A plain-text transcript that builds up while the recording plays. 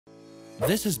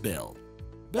This is Bill.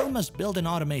 Bill must build an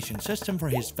automation system for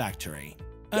his factory.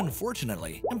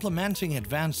 Unfortunately, implementing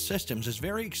advanced systems is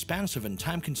very expensive and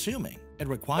time-consuming. It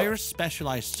requires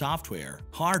specialized software,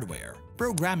 hardware,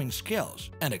 programming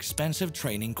skills, and expensive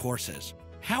training courses.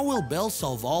 How will Bill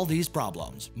solve all these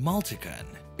problems? MultiCon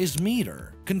is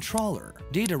meter, controller,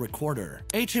 data recorder,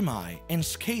 HMI, and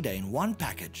SCADA in one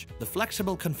package. The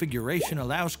flexible configuration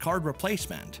allows card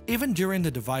replacement, even during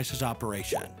the device's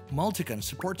operation. MultiCon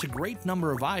supports a great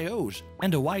number of I/Os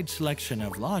and a wide selection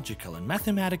of logical and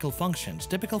mathematical functions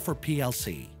typical for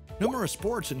PLC. Numerous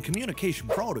ports and communication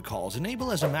protocols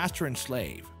enable as a master and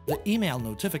slave. The email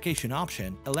notification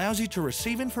option allows you to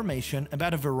receive information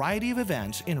about a variety of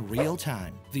events in real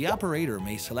time. The operator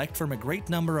may select from a great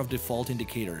number of default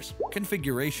indicators.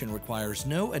 Configuration requires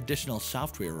no additional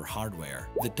software or hardware.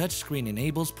 The touchscreen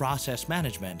enables process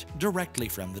management directly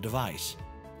from the device.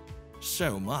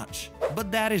 So much.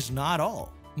 But that is not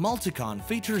all. MultiCon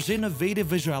features innovative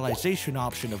visualization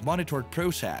option of monitored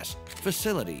process,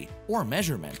 facility, or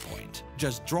measurement point.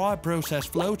 Just draw a process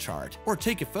flowchart or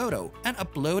take a photo and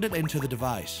upload it into the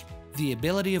device. The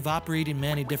ability of operating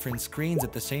many different screens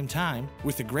at the same time,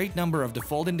 with a great number of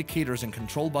default indicators and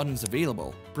control buttons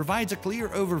available, provides a clear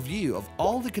overview of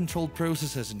all the controlled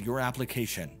processes in your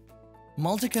application.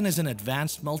 MultiCon is an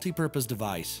advanced multi-purpose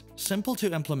device, simple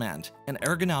to implement and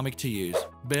ergonomic to use.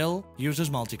 Bill uses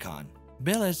MultiCon.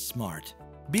 Bill is smart.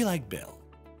 Be like Bill.